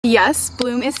Yes,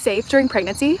 Bloom is safe during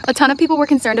pregnancy. A ton of people were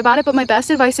concerned about it, but my best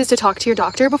advice is to talk to your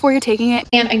doctor before you're taking it.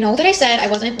 And I know that I said I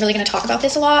wasn't really going to talk about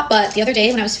this a lot, but the other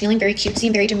day when I was feeling very cutesy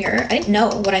and very demure, I didn't know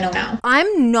what I know now.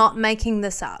 I'm not making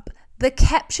this up. The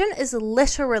caption is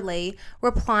literally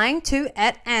replying to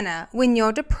 @Anna when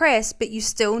you're depressed but you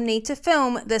still need to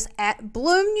film this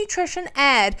 @Bloom Nutrition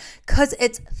ad because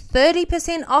it's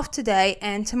 30% off today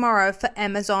and tomorrow for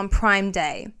Amazon Prime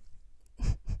Day.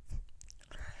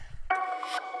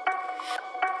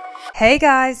 Hey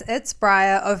guys, it's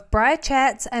Briar of Briar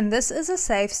Chats, and this is a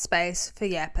safe space for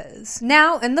yappers.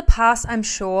 Now, in the past, I'm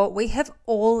sure we have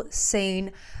all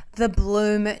seen the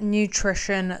Bloom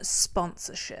Nutrition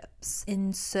sponsorships.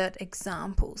 Insert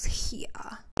examples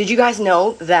here. Did you guys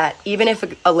know that even if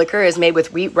a liquor is made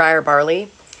with wheat, rye, or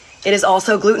barley, it is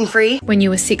also gluten-free? When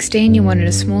you were 16, you wanted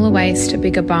a smaller waist, a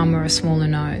bigger bum, or a smaller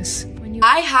nose.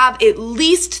 I have at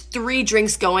least 3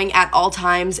 drinks going at all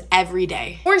times every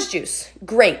day. Orange juice,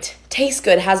 great. Tastes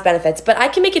good, has benefits, but I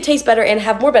can make it taste better and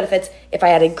have more benefits if I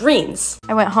added greens.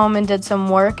 I went home and did some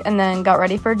work and then got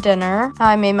ready for dinner.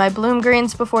 I made my Bloom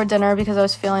greens before dinner because I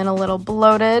was feeling a little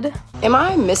bloated. Am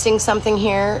I missing something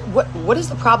here? What is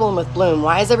the problem with Bloom?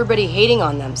 Why is everybody hating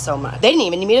on them so much? They didn't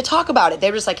even need me to talk about it. They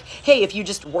were just like, hey, if you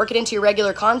just work it into your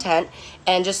regular content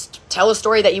and just tell a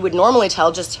story that you would normally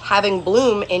tell, just having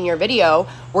Bloom in your video,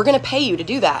 we're gonna pay you to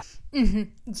do that.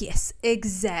 Yes,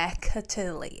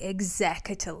 exactly.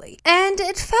 And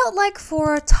it felt like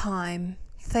for a time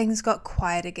things got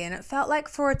quiet again. It felt like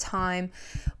for a time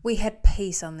we had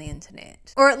peace on the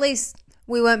internet, or at least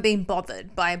we weren't being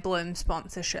bothered by Bloom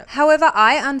sponsorship. However,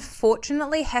 I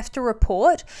unfortunately have to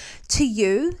report to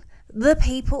you, the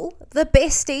people, the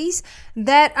besties,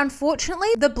 that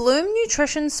unfortunately the Bloom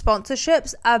Nutrition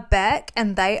sponsorships are back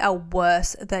and they are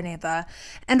worse than ever,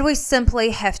 and we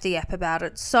simply have to yap about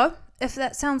it. So if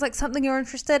that sounds like something you're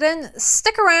interested in,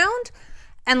 stick around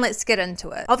and let's get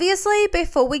into it. Obviously,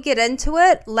 before we get into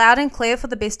it, loud and clear for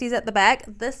the besties at the back,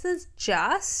 this is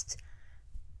just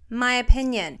my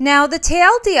opinion. Now, the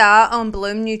TLDR on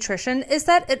Bloom Nutrition is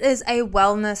that it is a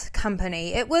wellness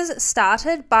company. It was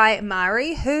started by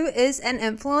Mari, who is an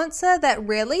influencer that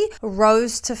really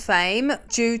rose to fame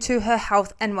due to her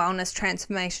health and wellness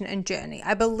transformation and journey.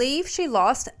 I believe she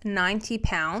lost 90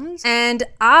 pounds, and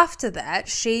after that,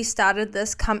 she started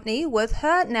this company with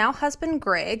her now husband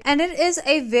Greg, and it is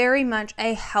a very much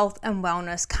a health and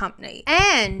wellness company.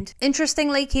 And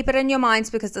interestingly, keep it in your minds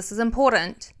because this is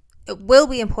important. It will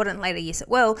be important later, yes it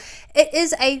will. It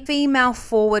is a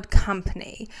female-forward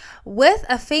company. With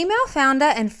a female founder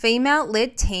and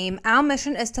female-led team, our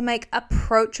mission is to make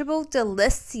approachable,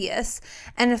 delicious,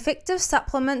 and effective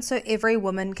supplements so every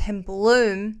woman can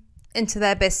bloom into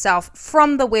their best self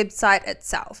from the website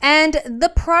itself. And the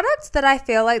product that I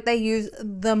feel like they use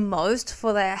the most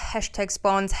for their hashtag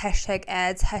spawns, hashtag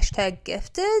ads, hashtag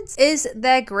gifteds is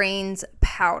their greens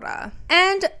powder.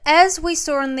 And as we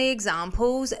saw in the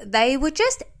examples, they were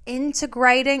just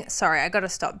integrating, sorry, I gotta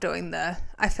stop doing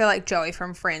I feel like Joey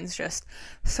from Friends, just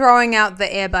throwing out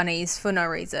the air bunnies for no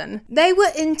reason. They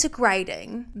were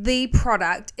integrating the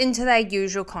product into their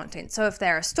usual content. So if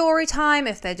they're a story time,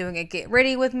 if they're doing a get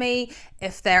ready with me,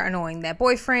 if they're annoying their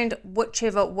boyfriend,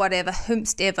 whichever, whatever,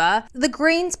 whomstever, the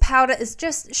greens powder is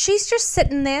just, she's just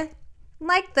sitting there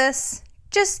like this,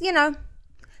 just, you know,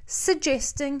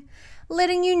 suggesting,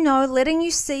 letting you know, letting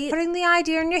you see, putting the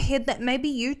idea in your head that maybe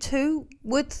you too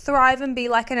would thrive and be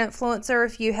like an influencer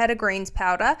if you had a greens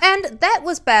powder. And that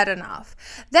was bad enough.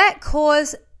 That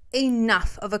caused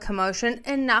enough of a commotion,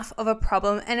 enough of a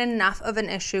problem, and enough of an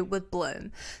issue with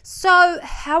Bloom. So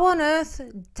how on earth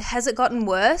has it gotten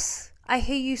worse, I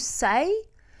hear you say?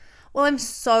 Well, I'm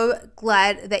so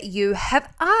glad that you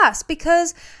have asked,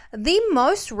 because the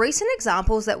most recent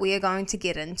examples that we are going to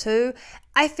get into,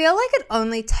 I feel like it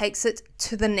only takes it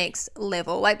to the next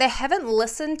level. Like, they haven't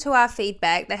listened to our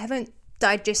feedback, they haven't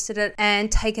digested it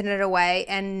and taken it away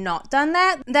and not done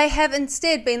that. They have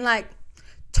instead been like,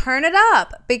 turn it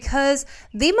up, because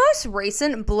the most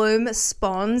recent Bloom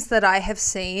spawns that I have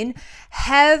seen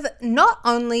have not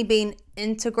only been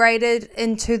integrated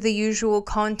into the usual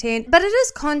content, but it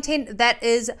is content that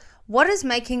is what is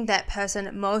making that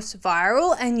person most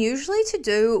viral, and usually to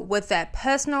do with their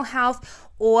personal health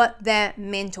or their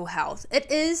mental health. It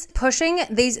is pushing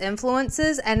these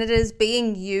influencers, and it is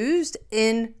being used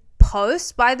in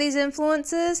posts by these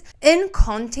influencers in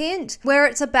content where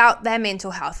it's about their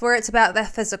mental health, where it's about their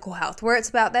physical health, where it's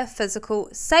about their physical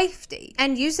safety,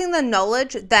 and using the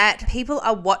knowledge that people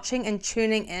are watching and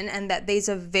tuning in, and that these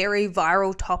are very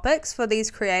viral topics for these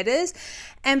creators,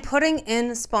 and putting in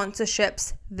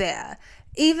sponsorships there.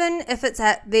 even if it's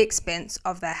at the expense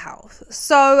of their health.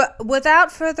 So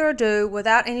without further ado,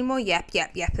 without any more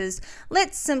yappers,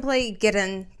 let's simply get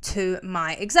into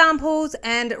my examples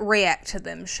and react to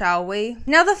them, shall we?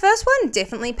 Now, the first one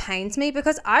definitely pains me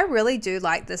because I really do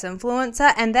like this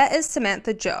influencer, and that is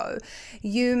Samantha Joe.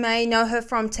 You may know her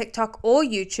from TikTok or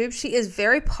YouTube. She is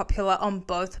very popular on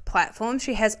both platforms.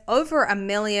 She has over 1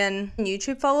 million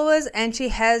YouTube followers, and she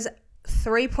has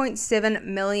 3.7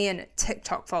 million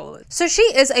TikTok followers. So she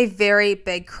is a very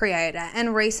big creator,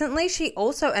 and recently she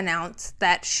also announced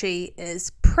that she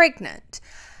is pregnant.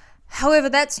 However,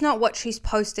 that's not what she's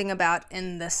posting about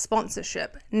in this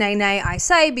sponsorship. Nay, I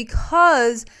say,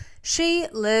 because she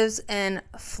lives in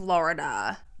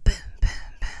Florida.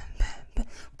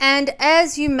 And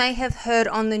as you may have heard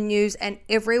on the news and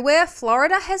everywhere,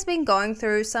 Florida has been going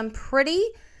through some pretty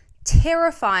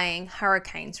terrifying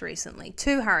hurricanes recently.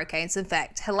 2 hurricanes, in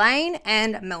fact, Helene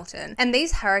and Milton. And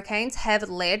these hurricanes have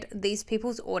led these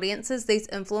people's audiences, these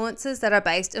influencers that are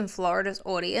based in Florida's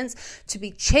audience, to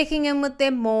be checking in with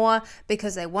them more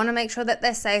because they want to make sure that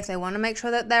they're safe, they want to make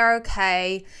sure that they're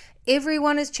okay.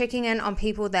 Everyone is checking in on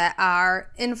people that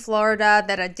are in Florida,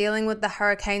 that are dealing with the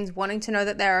hurricanes, wanting to know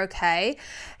that they're okay.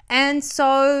 And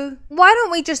so why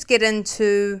don't we just get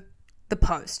into the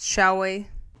post, shall we?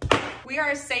 We are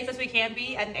as safe as we can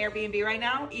be at an Airbnb right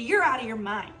now. You're out of your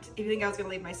mind if you think I was gonna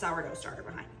leave my sourdough starter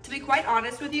behind. To be quite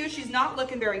honest with you, she's not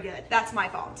looking very good. That's my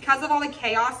fault. Because of all the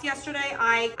chaos yesterday,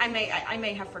 I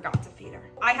may have forgot to feed her.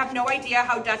 I have no idea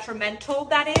how detrimental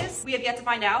that is. We have yet to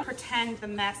find out. Pretend the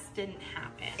mess didn't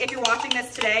happen. If you're watching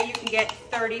this today, you can get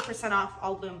 30% off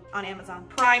all Bloom on Amazon.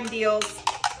 Prime deals.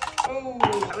 Oh,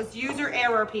 that was user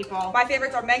error, people. My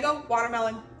favorites are mango,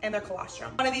 watermelon, and their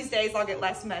colostrum. One of these days, I'll get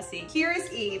less messy. Here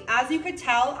is Eve. As you could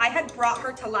tell, I had brought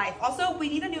her to life. Also, we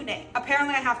need a new name.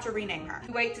 Apparently, I have to rename her.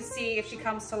 Wait to see if she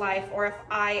comes to life or if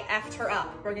I effed her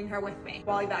up, bringing her with me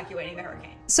while evacuating the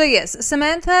hurricane. So yes,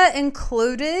 Samantha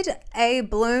included a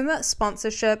Bloom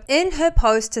sponsorship in her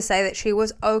post to say that she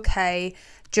was okay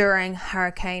during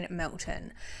Hurricane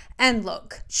Milton. And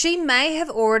look, she may have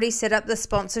already set up the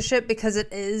sponsorship because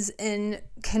it is in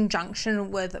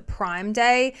conjunction with Prime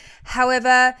Day.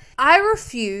 However, I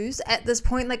refuse at this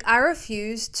point, I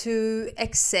refuse to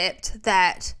accept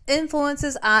that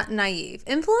influencers aren't naive.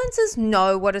 Influencers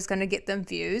know what is going to get them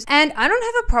views, and I don't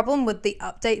have a problem with the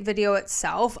update video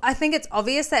itself. I think it's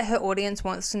obvious that her audience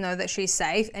wants to know that she's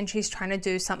safe, and she's trying to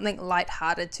do something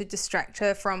lighthearted to distract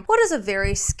her from what is a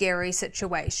very scary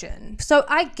situation. So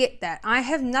I get that. I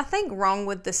have nothing wrong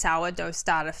with the sourdough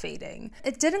starter feeding.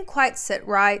 It didn't quite sit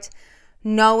right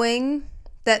knowing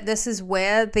that this is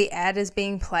where the ad is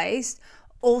being placed,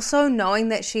 also knowing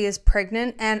that she is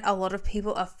pregnant and a lot of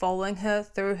people are following her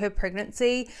through her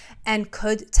pregnancy and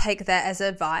could take that as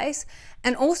advice,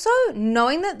 and also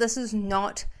knowing that this is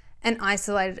not an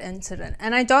isolated incident.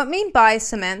 And I don't mean by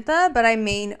Samantha, but I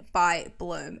mean by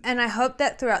Bloom. And I hope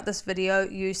that throughout this video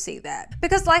you see that.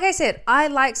 Because like I said, I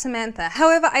like Samantha.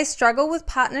 However, I struggle with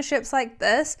partnerships like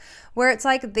this, where it's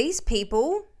like these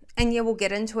people, and yeah, we'll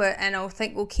get into it and I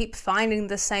think we'll keep finding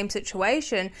the same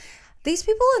situation. These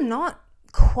people are not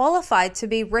qualified to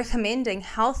be recommending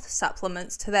health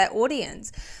supplements to their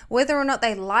audience. Whether or not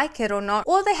they like it or not,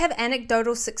 or they have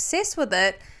anecdotal success with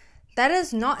it, that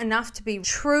is not enough to be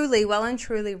truly, well and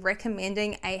truly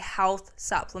recommending a health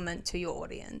supplement to your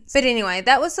audience. But anyway,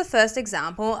 that was the first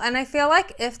example, and I feel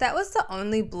like if that was the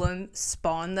only Bloom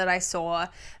spawn that I saw,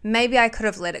 maybe I could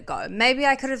have let it go. Maybe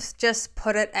I could have just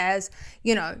put it as,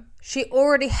 you know, she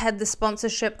already had the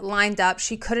sponsorship lined up.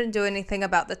 She couldn't do anything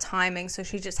about the timing, so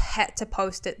she just had to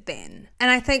post it then.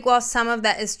 And I think while some of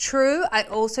that is true, I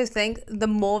also think the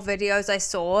more videos I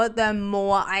saw, the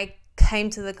more I came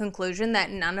to the conclusion that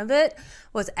none of it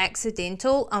was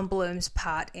accidental on Bloom's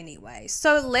part anyway.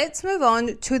 So let's move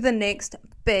on to the next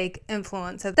big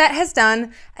influencer that has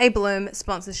done a Bloom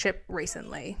sponsorship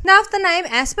recently. Now, if the name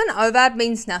Aspen Ovard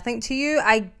means nothing to you,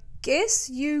 I guess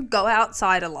you go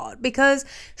outside a lot, because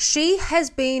she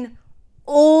has been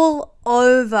all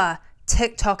over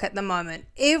TikTok at the moment.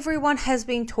 Everyone has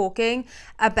been talking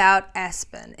about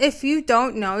Aspen. If you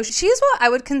don't know, she is what I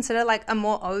would consider like a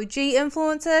more OG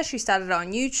influencer. She started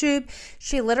on YouTube.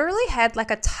 She literally had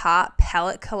like a Tarte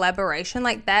palette collaboration.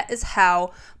 Like, that is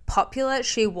how popular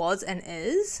she was and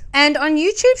is. And on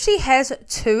YouTube, she has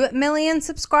 2 million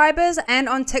subscribers, and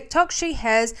on TikTok, she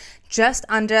has just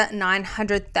under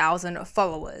 900,000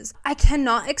 followers. I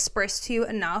cannot express to you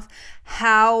enough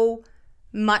how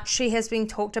much she has been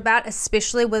talked about,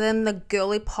 especially within the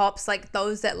girly pops, like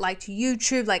those that liked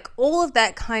YouTube, like all of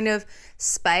that kind of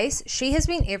space. She has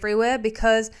been everywhere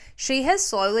because she has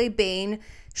slowly been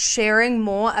sharing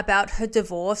more about her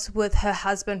divorce with her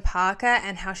husband Parker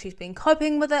and how she's been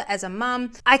coping with it as a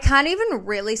mum. I can't even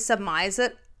really surmise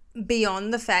it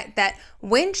beyond the fact that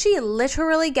when she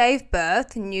literally gave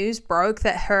birth, news broke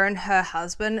that her and her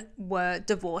husband were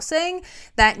divorcing.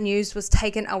 That news was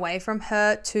taken away from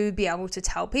her to be able to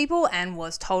tell people and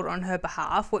was told on her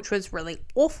behalf, which was really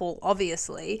awful,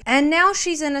 obviously. And now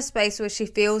she's in a space where she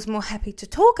feels more happy to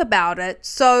talk about it,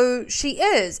 so she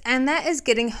is, and that is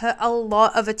getting her a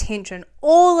lot of attention.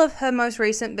 All of her most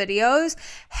recent videos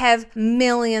have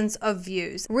millions of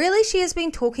views. Really, she has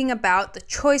been talking about the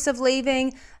choice of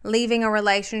leaving a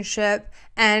relationship,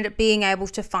 and being able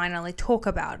to finally talk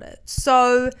about it.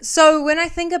 So when I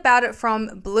think about it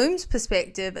from Bloom's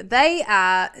perspective, they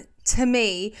are, to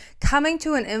me, coming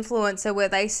to an influencer where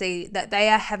they see that they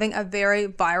are having a very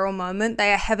viral moment.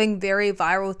 They are having very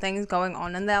viral things going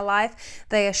on in their life.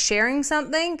 They are sharing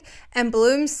something, and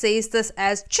Bloom sees this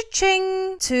as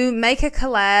cha-ching to make a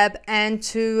collab and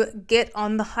to get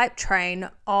on the hype train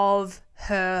of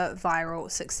her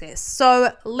viral success.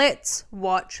 So let's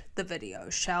watch the video,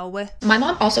 shall we? My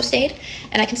mom also stayed,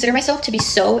 and I consider myself to be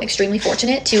so extremely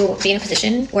fortunate to be in a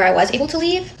position where I was able to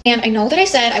leave. And I know that I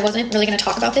said I wasn't really going to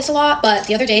talk about this a lot, but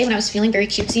the other day when I was feeling very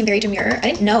cutesy and very demure, I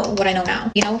didn't know what I know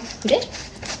now. You know who did?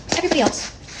 Everybody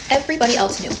else. Everybody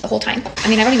else knew the whole time. I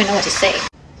mean, I don't even know what to say.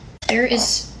 There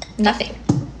is nothing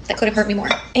that could have hurt me more.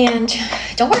 And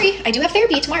don't worry, I do have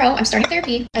therapy tomorrow. I'm starting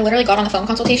therapy. I literally got on the phone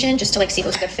consultation just to like see if it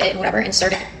was a good fit and whatever, and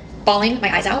started bawling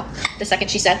my eyes out the second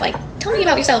she said, like, tell me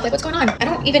about yourself, like what's going on. I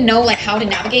don't even know like how to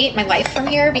navigate my life from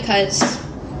here, because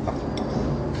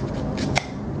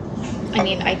I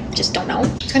mean, I just don't know.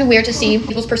 It's kind of weird to see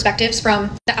people's perspectives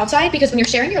from the outside, because when you're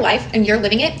sharing your life and you're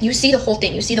living it, you see the whole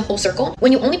thing, you see the whole circle.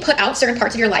 When you only put out certain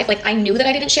parts of your life, like I knew that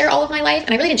I didn't share all of my life,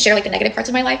 and I really didn't share like the negative parts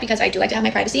of my life because I do like to have my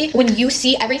privacy. When you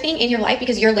see everything in your life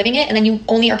because you're living it and then you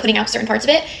only are putting out certain parts of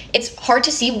it, it's hard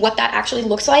to see what that actually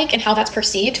looks like and how that's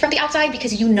perceived from the outside,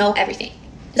 because you know everything.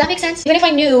 Does that make sense? Even if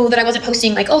I knew that I wasn't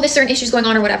posting like, oh, this certain issue's going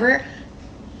on or whatever,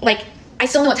 like I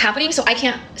still know what's happening, so I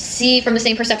can't see from the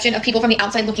same perception of people from the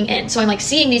outside looking in. So I'm like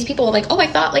seeing these people like, oh, I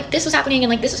thought like this was happening and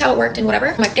like this is how it worked and whatever.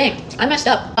 I'm like, dang, I messed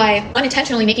up by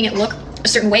unintentionally making it look a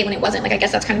certain way when it wasn't. Like, I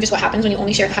guess that's kind of just what happens when you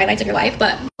only share the highlights of your life.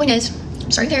 But the point is, I'm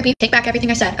starting therapy. Take back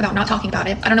everything I said about not talking about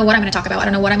it. I don't know what I'm going to talk about. I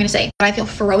don't know what I'm going to say, but I feel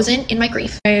frozen in my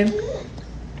grief. I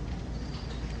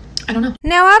don't know.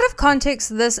 Now, out of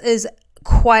context, this is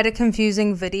quite a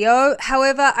confusing video.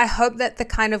 However, I hope that the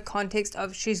kind of context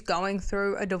of she's going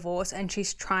through a divorce and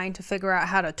she's trying to figure out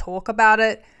how to talk about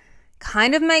it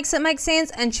kind of makes it make sense.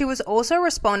 And she was also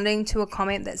responding to a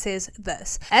comment that says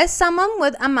this: as someone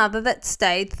with a mother that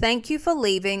stayed, thank you for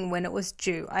leaving when it was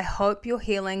due. I hope your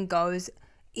healing goes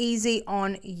easy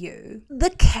on you.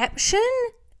 The caption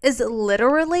is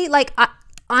literally like,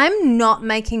 I'm not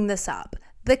making this up.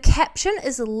 The caption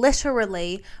is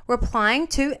literally replying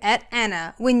to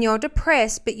 @Anna, when you're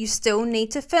depressed but you still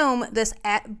need to film this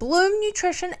 @Bloom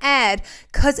Nutrition ad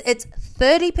because it's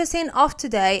 30% off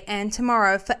today and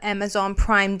tomorrow for Amazon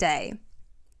Prime Day.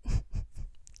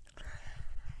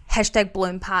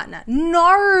 #Bloom partner.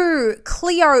 No,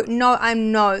 Cleo,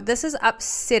 no, this is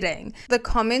upsetting. The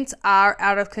comments are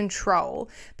out of control.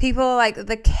 People are like,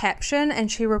 the caption,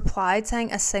 and she replied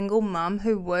saying a single mum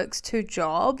who works 2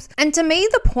 jobs. And to me,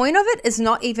 the point of it is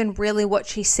not even really what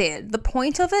she said. The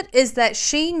point of it is that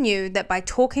she knew that by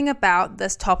talking about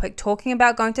this topic, talking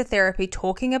about going to therapy,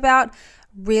 talking about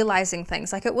realizing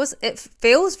things, like it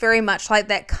feels very much like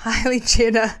that Kylie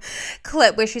Jenner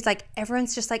clip where she's like,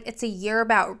 everyone's just like, it's a year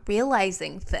about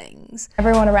realizing things.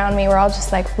 Everyone around me were all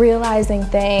just like realizing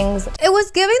things. It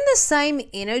was giving the same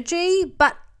energy,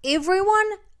 but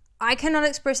everyone, I cannot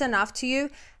express enough to you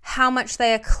how much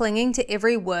they are clinging to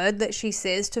every word that she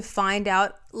says to find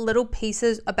out little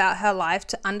pieces about her life,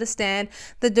 to understand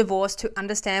the divorce, to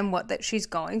understand what that she's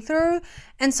going through.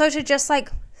 And so to just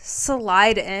like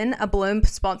slide in a Bloom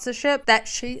sponsorship that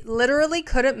she literally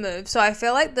couldn't move. So I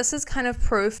feel like this is kind of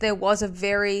proof there was a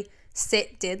very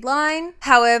set deadline.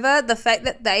 However, the fact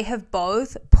that they have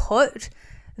both put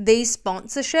these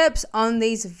sponsorships on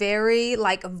these very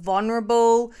like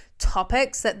vulnerable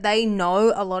topics that they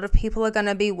know a lot of people are going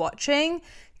to be watching,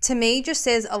 to me just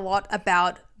says a lot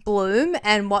about Bloom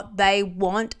and what they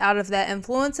want out of their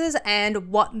influencers and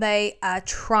what they are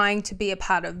trying to be a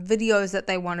part of, videos that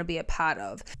they want to be a part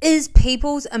of, is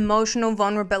people's emotional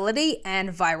vulnerability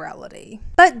and virality.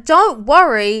 But don't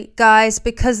worry, guys,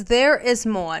 because there is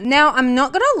more. Now, I'm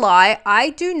not gonna lie,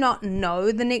 I do not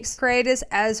know the next creators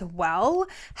as well.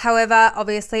 However,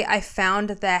 obviously I found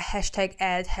their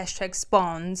 #ad,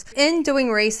 #spons in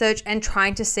doing research and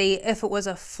trying to see if it was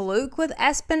a fluke with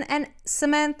Aspen and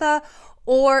Samantha,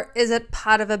 Or is it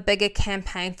part of a bigger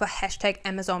campaign for hashtag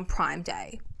Amazon Prime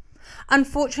Day?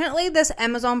 Unfortunately, this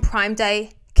Amazon Prime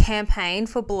Day campaign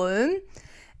for Bloom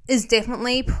is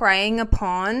definitely preying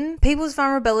upon people's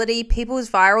vulnerability,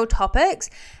 people's viral topics,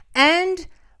 and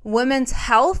women's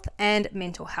health and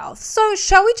mental health. So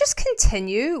shall we just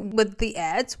continue with the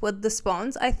ads, with the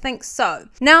spawns? I think so.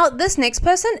 Now, this next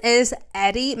person is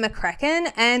Addie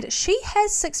McCracken, and she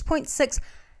has 6.6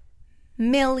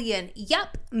 million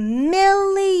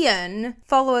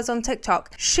followers on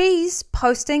TikTok. She's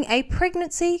posting a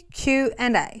pregnancy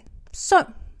Q&A.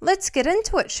 So let's get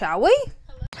into it, shall we?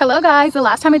 Hello guys, the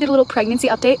last time I did a little pregnancy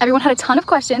update, everyone had a ton of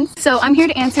questions, so I'm here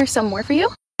to answer some more for you.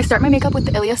 I start my makeup with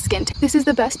the Ilia Skin. This is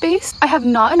the best base. I have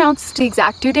not announced the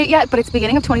exact due date yet, but it's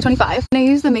beginning of 2025. And I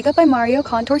use the Makeup by Mario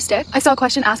contour stick. I saw a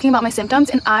question asking about my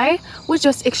symptoms, and I was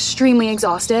just extremely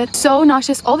exhausted, so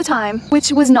nauseous all the time,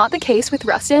 which was not the case with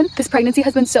Rustin. This pregnancy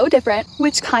has been so different,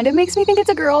 which kind of makes me think it's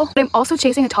a girl. But I'm also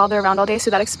chasing a toddler around all day,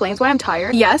 so that explains why I'm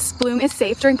tired. Yes, Bloom is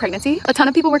safe during pregnancy. A ton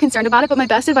of people were concerned about it, but my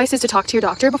best advice is to talk to your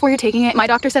doctor before you're taking it. My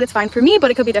doctor said it's fine for me, but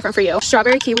it could be different for you.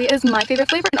 Strawberry kiwi is my favorite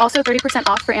flavor, and also 30%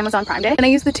 off for Amazon Prime Day. And I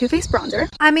use the Too Faced bronzer.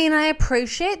 I mean, I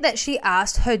appreciate that she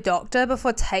asked her doctor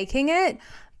before taking it,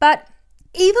 but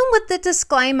even with the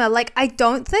disclaimer, like, I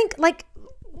don't think, like,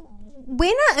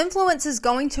 when an influencer is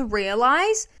going to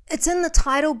realize, it's in the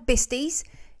title, besties,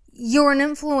 you're an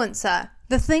influencer.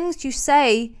 The things you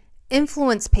say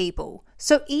influence people.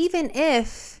 So even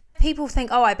if people think,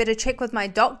 oh, I better check with my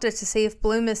doctor to see if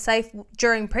Bloom is safe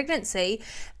during pregnancy,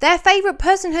 their favorite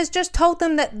person has just told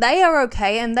them that they are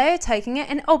okay and they are taking it.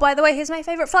 And oh, by the way, here's my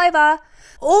favorite flavor.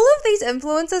 All of these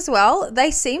influencers, well, they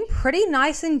seem pretty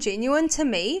nice and genuine to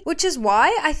me, which is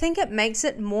why I think it makes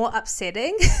it more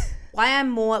upsetting. Why I'm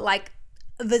more like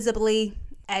visibly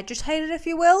agitated, if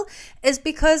you will, is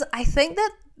because I think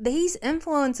that these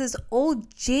influencers all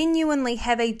genuinely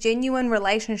have a genuine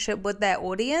relationship with their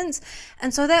audience,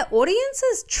 and so their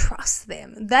audiences trust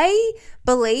them. They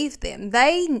believe them.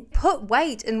 They put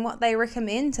weight in what they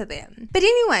recommend to them. But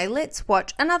anyway, let's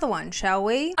watch another one, shall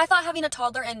we? I thought having a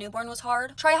toddler and newborn was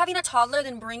hard. Try having a toddler,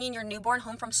 then bringing your newborn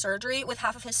home from surgery with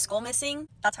half of his skull missing.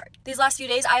 That's hard. These last few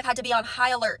days, I've had to be on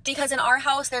high alert because in our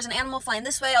house, there's an animal flying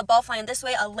this way, a ball flying this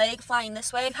way, a leg flying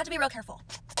this way. I've had to be real careful.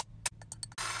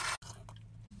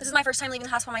 This is my first time leaving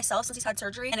the house by myself since he's had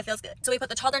surgery, and it feels good. So we put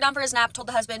the toddler down for his nap, told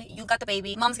the husband, you got the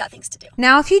baby, mom's got things to do.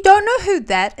 Now, if you don't know who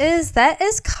that is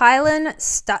Kylan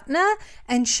Stutner,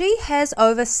 and she has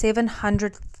over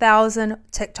 700,000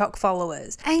 TikTok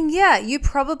followers. And yeah, you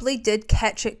probably did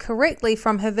catch it correctly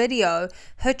from her video.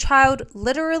 Her child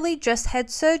literally just had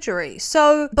surgery.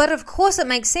 So, but of course it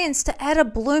makes sense to add a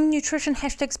Bloom Nutrition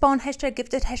hashtag spawn, hashtag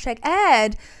gifted, hashtag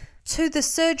ad to the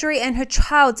surgery and her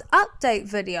child's update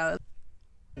video.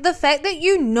 The fact that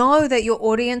you know that your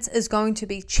audience is going to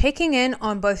be checking in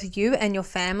on both you and your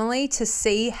family to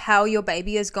see how your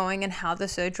baby is going and how the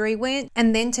surgery went,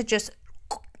 and then to just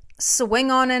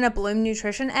swing on in a Bloom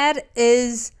Nutrition ad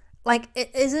is like, it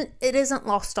isn't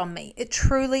lost on me. It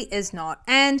truly is not.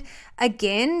 And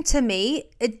again, to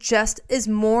me, it just is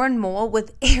more and more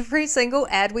with every single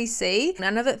ad we see.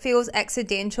 None of it feels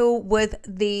accidental with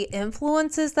the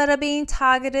influencers that are being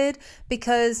targeted,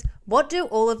 because what do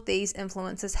all of these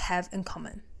influencers have in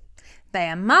common? They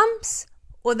are mums,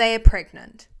 or they are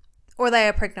pregnant, or they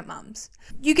are pregnant mums.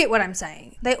 You get what I'm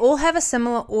saying. They all have a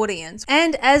similar audience.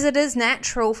 And as it is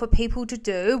natural for people to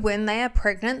do when they are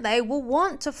pregnant, they will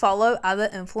want to follow other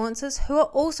influencers who are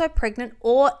also pregnant,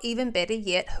 or even better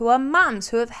yet, who are mums,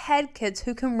 who have had kids,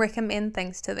 who can recommend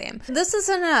things to them. This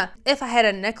isn't a, if I had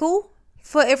a nickel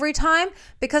for every time,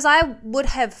 because I would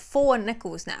have 4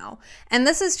 nickels now. And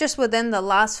this is just within the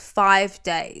last 5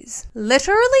 days.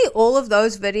 Literally all of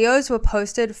those videos were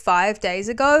posted 5 days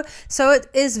ago. So it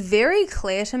is very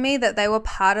clear to me that they were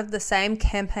part of the same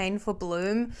campaign for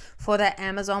Bloom for their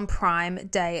Amazon Prime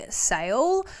Day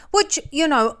sale, which, you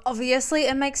know, obviously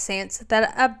it makes sense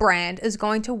that a brand is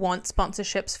going to want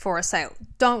sponsorships for a sale.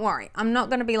 Don't worry. I'm not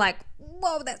going to be like,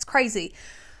 whoa, that's crazy.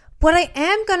 What I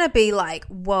am going to be like,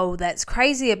 whoa, that's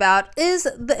crazy about is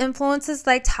the influencers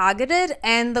they targeted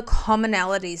and the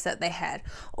commonalities that they had.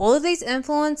 All of these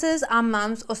influencers are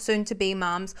mums or soon to be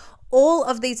mums. All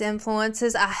of these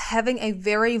influencers are having a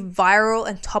very viral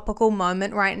and topical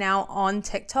moment right now on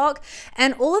TikTok.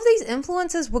 And all of these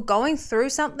influencers were going through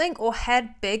something or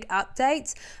had big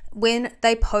updates when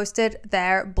they posted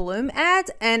their Bloom ads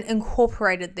and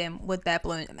incorporated them with their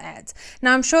Bloom ads.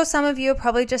 Now, I'm sure some of you are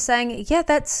probably just saying, yeah,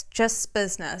 that's just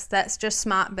business. That's just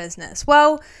smart business.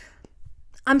 Well,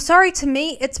 I'm sorry, to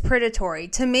me, it's predatory.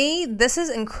 To me, this is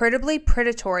incredibly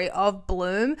predatory of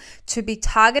Bloom to be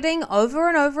targeting over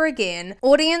and over again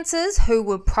audiences who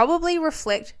would probably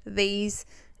reflect these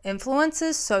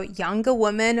influencers, so younger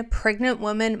women, pregnant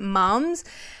women, mums,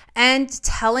 and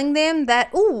telling them that,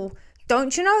 oh,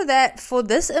 don't you know that for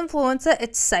this influencer,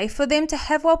 it's safe for them to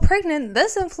have while pregnant?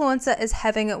 This influencer is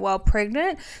having it while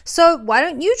pregnant. So why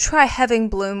don't you try having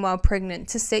Bloom while pregnant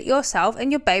to set yourself and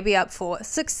your baby up for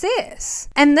success?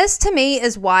 And this to me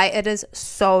is why it is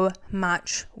so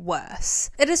much worse.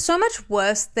 It is so much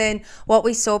worse than what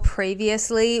we saw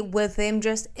previously with them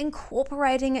just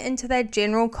incorporating it into their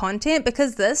general content,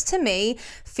 because this to me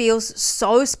feels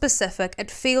so specific. It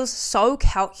feels so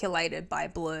calculated by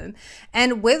Bloom.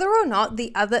 And whether or not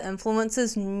the other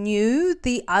influencers knew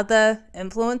the other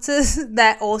influencers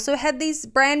that also had these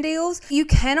brand deals, you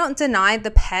cannot deny the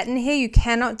pattern here. You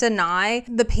cannot deny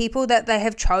the people that they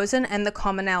have chosen and the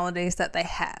commonalities that they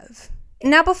have.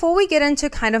 Now, before we get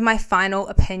into kind of my final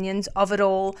opinions of it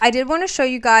all, I did want to show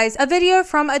you guys a video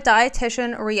from a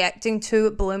dietitian reacting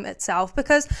to Bloom itself,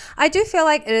 because I do feel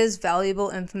like it is valuable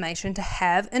information to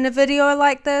have in a video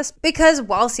like this, because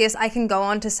whilst yes, I can go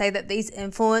on to say that these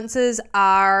influencers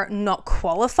are not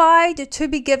qualified to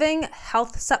be giving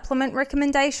health supplement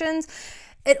recommendations,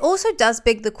 it also does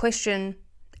beg the question,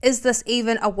 is this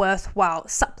even a worthwhile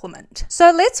supplement?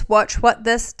 So let's watch what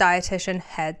this dietitian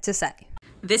had to say.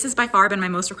 This has by far been my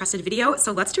most requested video,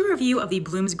 so let's do a review of the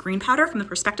Bloom's green powder from the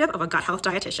perspective of a gut health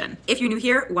dietitian. If you're new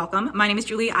here, welcome. My name is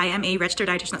Julie. I am a registered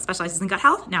dietitian that specializes in gut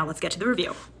health. Now let's get to the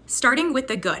review. Starting with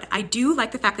the good, I do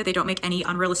like the fact that they don't make any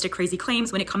unrealistic crazy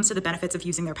claims when it comes to the benefits of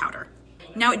using their powder.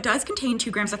 Now, it does contain 2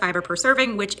 grams of fiber per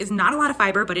serving, which is not a lot of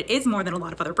fiber, but it is more than a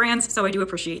lot of other brands, so I do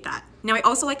appreciate that. Now, I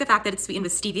also like the fact that it's sweetened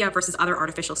with stevia versus other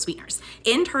artificial sweeteners.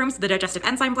 In terms of the digestive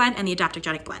enzyme blend and the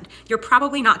adaptogenic blend, you're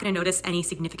probably not going to notice any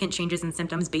significant changes in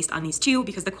symptoms based on these two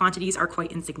because the quantities are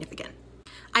quite insignificant.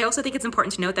 I also think it's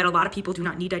important to note that a lot of people do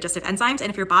not need digestive enzymes, and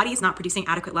if your body is not producing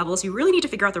adequate levels, you really need to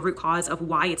figure out the root cause of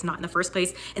why it's not in the first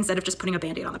place instead of just putting a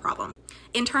band-aid on the problem.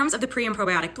 In terms of the pre and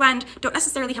probiotic blend, don't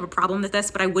necessarily have a problem with this,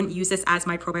 but I wouldn't use this as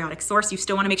my probiotic source. You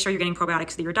still want to make sure you're getting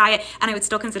probiotics through your diet, and I would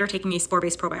still consider taking a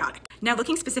spore-based probiotic. Now,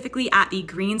 looking specifically at the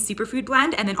green superfood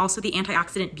blend and then also the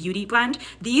antioxidant beauty blend,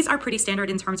 these are pretty standard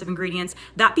in terms of ingredients.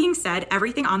 That being said,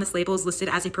 everything on this label is listed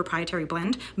as a proprietary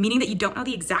blend, meaning that you don't know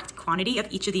the exact quantity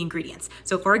of each of the ingredients.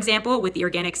 So for example, with the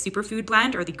organic superfood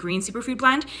blend or the green superfood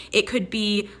blend, it could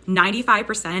be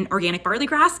 95% organic barley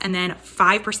grass and then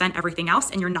 5% everything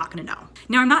else, and you're not going to know.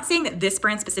 Now, I'm not saying that this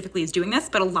brand specifically is doing this,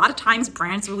 but a lot of times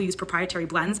brands will use proprietary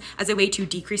blends as a way to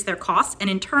decrease their costs and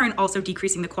in turn also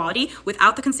decreasing the quality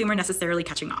without the consumer necessarily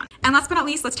catching on. And last but not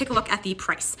least, let's take a look at the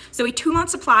price. So a 2-month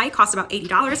supply costs about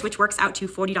 $80, which works out to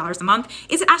 $40 a month.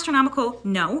 Is it astronomical?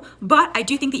 No, but I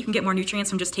do think that you can get more nutrients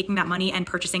from just taking that money and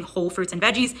purchasing whole fruits and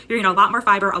veggies. You're getting a lot more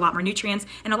fiber, a lot more nutrients.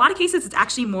 In a lot of cases, it's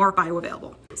actually more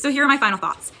bioavailable. So here are my final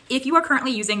thoughts. If you are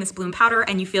currently using this Bloom powder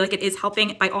and you feel like it is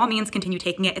helping, by all means, continue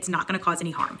taking it. It's not going to cause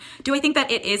any harm. Do I think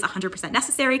that it is 100%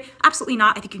 necessary? Absolutely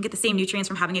not. I think you can get the same nutrients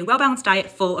from having a well-balanced diet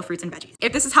full of fruits and veggies.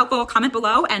 If this is helpful, comment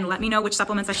below and let me know which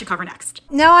supplements I should cover next.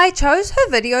 Now, I chose her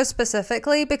video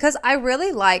specifically because I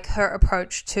really like her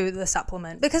approach to the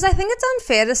supplement, because I think it's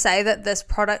unfair to say that this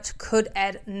product could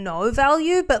add no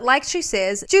value, but like she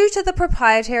says, due to the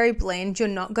proprietary blend, you're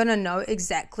not going to know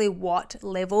exactly what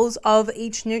levels of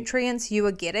each nutrients you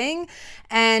are getting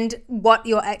and what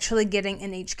you're actually getting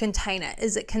in each container.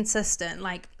 Is it consistent?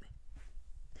 Like,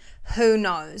 who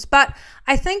knows? But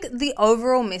I think the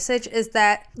overall message is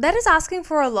that is asking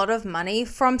for a lot of money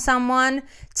from someone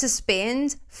to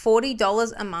spend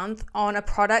 $40 a month on a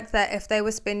product that if they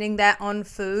were spending that on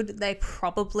food, they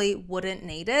probably wouldn't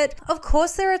need it. Of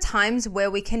course, there are times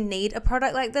where we can need a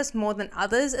product like this more than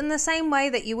others, in the same way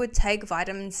that you would take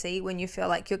vitamin C when you feel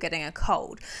like you're getting a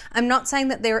cold. I'm not saying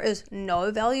that there is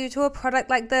no value to a product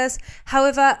like this.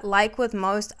 However, like with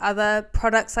most other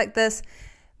products like this,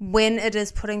 when it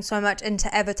is putting so much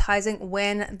into advertising,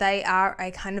 when they are a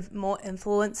kind of more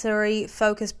influencery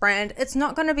focused brand, it's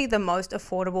not going to be the most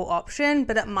affordable option,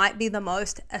 but it might be the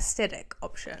most aesthetic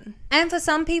option. And for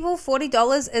some people,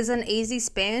 $40 is an easy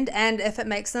spend, and if it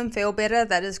makes them feel better,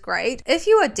 that is great. If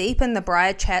you are deep in the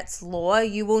Briar Chats lore,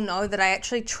 you will know that I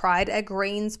actually tried a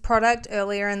greens product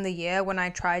earlier in the year when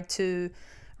I tried to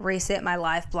reset my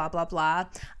life, blah blah blah.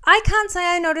 I can't say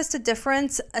I noticed a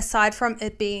difference aside from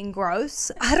it being gross.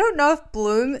 I don't know if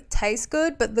Bloom tastes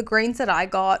good, but the greens that I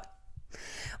got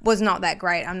was not that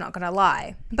great, I'm not gonna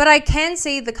lie. But I can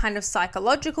see the kind of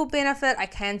psychological benefit. I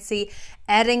can see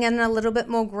adding in a little bit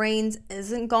more greens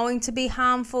isn't going to be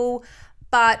harmful,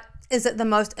 but Is it the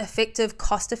most effective,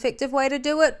 cost-effective way to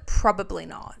do it? Probably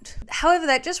not. However,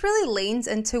 that just really leans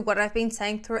into what I've been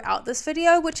saying throughout this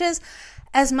video, which is,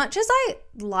 as much as I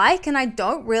like and I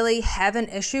don't really have an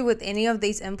issue with any of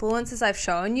these influencers I've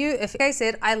shown you, if I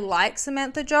said I like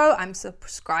Samantha Joe, I'm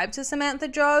subscribed to Samantha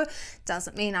Joe,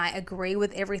 doesn't mean I agree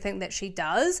with everything that she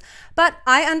does, but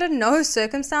I under no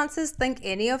circumstances think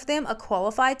any of them are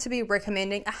qualified to be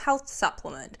recommending a health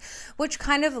supplement, which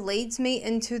kind of leads me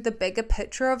into the bigger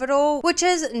picture of it all, which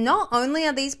is not only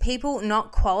are these people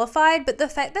not qualified, but the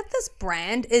fact that this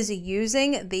brand is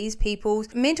using these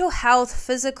people's mental health,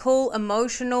 physical,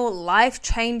 emotional life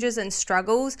changes and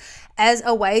struggles as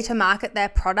a way to market their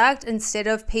product instead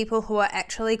of people who are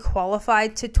actually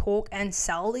qualified to talk and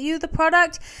sell you the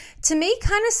product, to me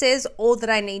kind of says all that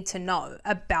I need to know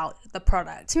about the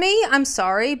product. To me, I'm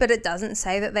sorry, but it doesn't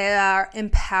say that they are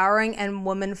empowering and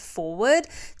women forward.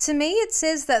 To me, it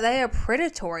says that they are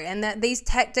predatory and that these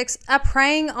tactics are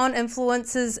preying on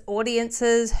influencers,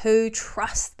 audiences who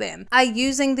trust them, are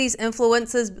using these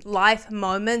influencers' life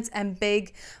moments and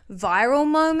big viral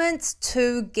moments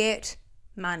to get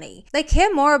money. They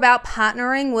care more about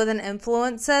partnering with an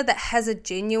influencer that has a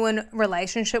genuine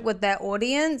relationship with their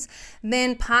audience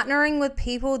than partnering with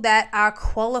people that are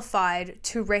qualified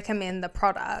to recommend the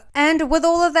product. And with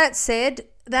all of that said,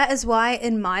 that is why,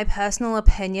 in my personal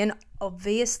opinion,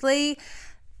 obviously,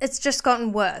 it's just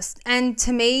gotten worse. And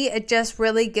to me, it just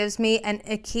really gives me an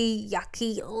icky,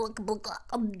 yucky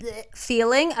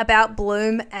feeling about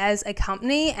Bloom as a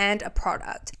company and a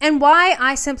product, and why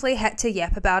I simply had to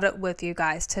yap about it with you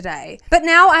guys today. But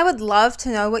now I would love to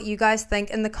know what you guys think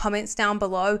in the comments down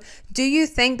below. Do you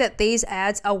think that these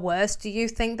ads are worse? Do you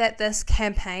think that this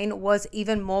campaign was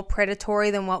even more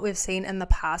predatory than what we've seen in the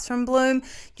past from Bloom?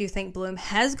 Do you think Bloom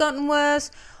has gotten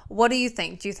worse? What do you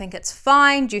think? Do you think it's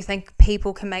fine? Do you think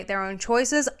people can make their own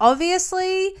choices?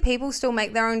 Obviously, people still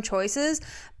make their own choices,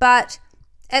 but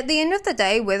at the end of the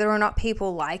day, whether or not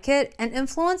people like it, an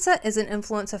influencer is an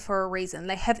influencer for a reason.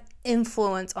 They have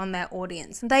influence on their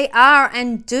audience. They are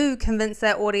and do convince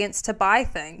their audience to buy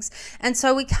things. And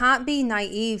so we can't be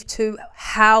naive to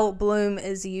how Bloom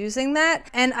is using that.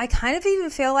 And I kind of even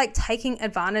feel like taking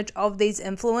advantage of these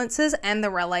influencers and the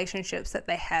relationships that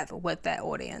they have with their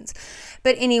audience.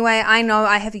 But anyway, I know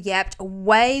I have yapped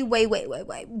way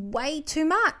too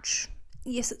much.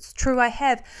 Yes, it's true, I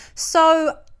have.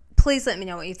 So please let me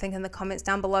know what you think in the comments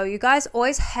down below. You guys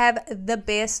always have the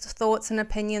best thoughts and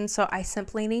opinions, so I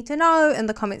simply need to know in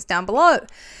the comments down below.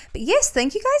 But yes,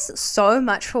 thank you guys so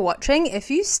much for watching. If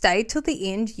you stayed till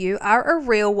the end, you are a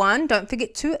real one. Don't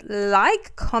forget to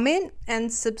like, comment,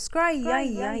 and subscribe.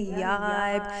 And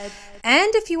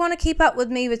if you want to keep up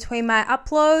with me between my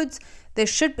uploads, there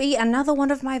should be another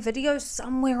one of my videos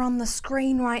somewhere on the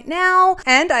screen right now.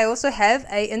 And I also have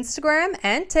a Instagram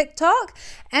and TikTok.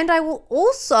 And I will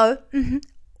also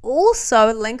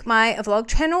link my vlog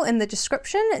channel in the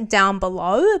description down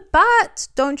below. But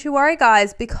don't you worry,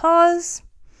 guys, because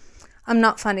I'm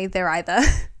not funny there either.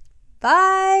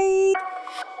 Bye.